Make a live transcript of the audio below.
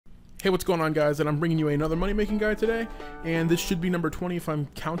Hey, what's going on, guys? And I'm bringing you another money making guide today, and this should be number 20 if I'm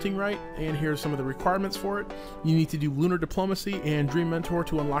counting right. And here's some of the requirements for it. You need to do Lunar Diplomacy and Dream Mentor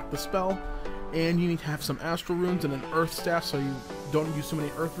to unlock the spell, and you need to have some Astral Runes and an Earth Staff so you don't use so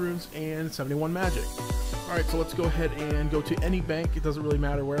many Earth Runes, and 71 Magic. Alright, so let's go ahead and go to any bank. It doesn't really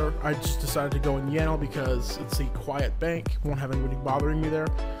matter where. I just decided to go in Yale because it's a quiet bank. Won't have anybody bothering me there.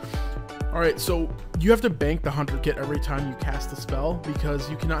 Alright, so you have to bank the Hunter Kit every time you cast the spell because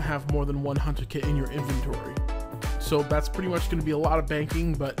you cannot have more than one Hunter Kit in your inventory. So that's pretty much going to be a lot of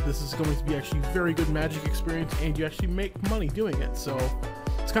banking, but this is going to be actually very good magic experience and you actually make money doing it. So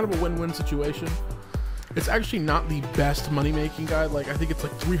it's kind of a win-win situation. It's actually not the best money making guide. Like, I think it's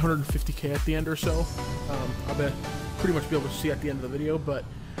like 350k at the end or so. I'll pretty much be able to see at the end of the video, but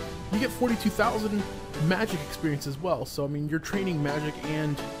you get 42,000 magic experience as well. So I mean, you're training magic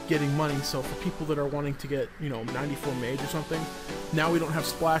and getting money. So for people that are wanting to get, you know, 94 Mage or something, now we don't have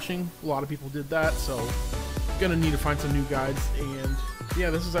splashing. A lot of people did that, so gonna need to find some new guides. And yeah,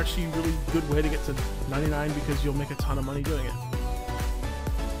 this is actually a really good way to get to 99 because you'll make a ton of money doing it.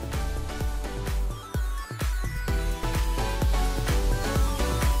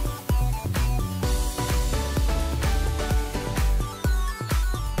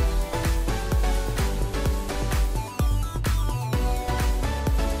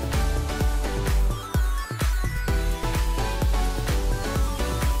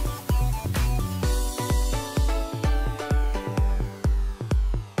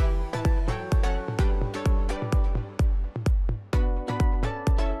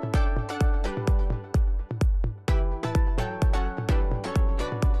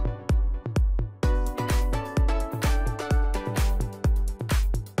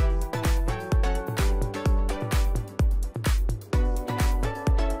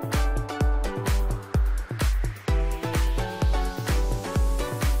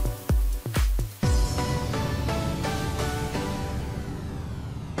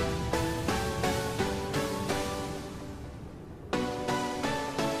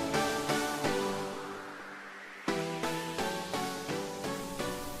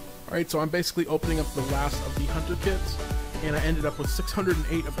 Alright, so I'm basically opening up the last of the Hunter Kits, and I ended up with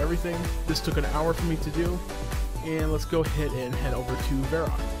 608 of everything. This took an hour for me to do, and let's go ahead and head over to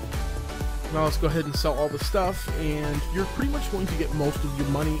Veron. Now let's go ahead and sell all the stuff, and you're pretty much going to get most of your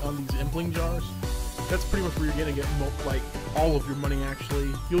money on these Impling Jars. That's pretty much where you're going to get, like, all of your money actually.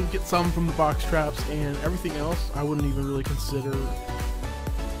 You'll get some from the box traps, and everything else I wouldn't even really consider.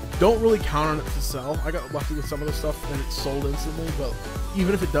 Don't really count on it to sell. I got lucky with some of the stuff and it sold instantly, but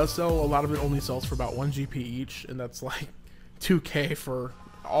even if it does sell, a lot of it only sells for about 1 GP each, and that's like 2k for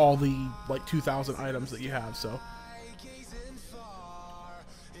all the like 2,000 items that you have. So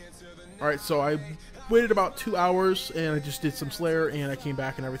alright, so I waited about 2 hours and I just did some Slayer and I came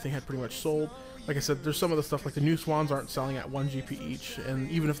back and everything had pretty much sold. Like I said, there's some of the stuff like the new swans aren't selling at 1 GP each, and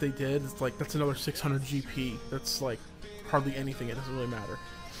even if they did, it's like that's another 600 GP. That's like hardly anything. It doesn't really matter.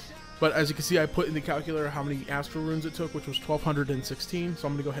 But as you can see, I put in the calculator how many Astral Runes it took, which was 1,216, so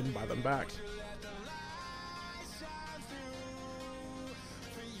I'm going to go ahead and buy them back.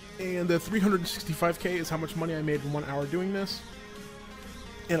 And the 365k is how much money I made in 1 hour doing this.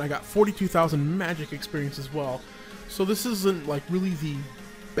 And I got 42,000 magic experience as well. So this isn't like really the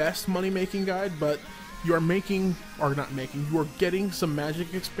best money making guide, but you are making, or not making, you are getting some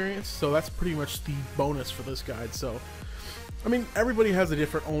magic experience, so that's pretty much the bonus for this guide. So I mean, everybody has a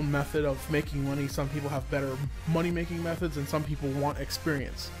different own method of making money. Some people have better money-making methods, and some people want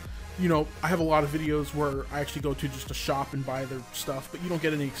experience. You know, I have a lot of videos where I actually go to just a shop and buy their stuff, but you don't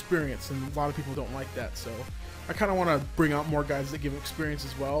get any experience, and a lot of people don't like that. So I kind of want to bring out more guides that give experience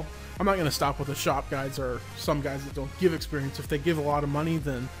as well. I'm not going to stop with the shop guides or some guides that don't give experience. If they give a lot of money,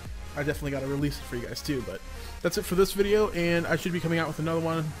 then I definitely got to release it for you guys too. But that's it for this video, and I should be coming out with another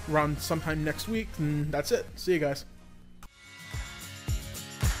one around sometime next week, and that's it. See you guys.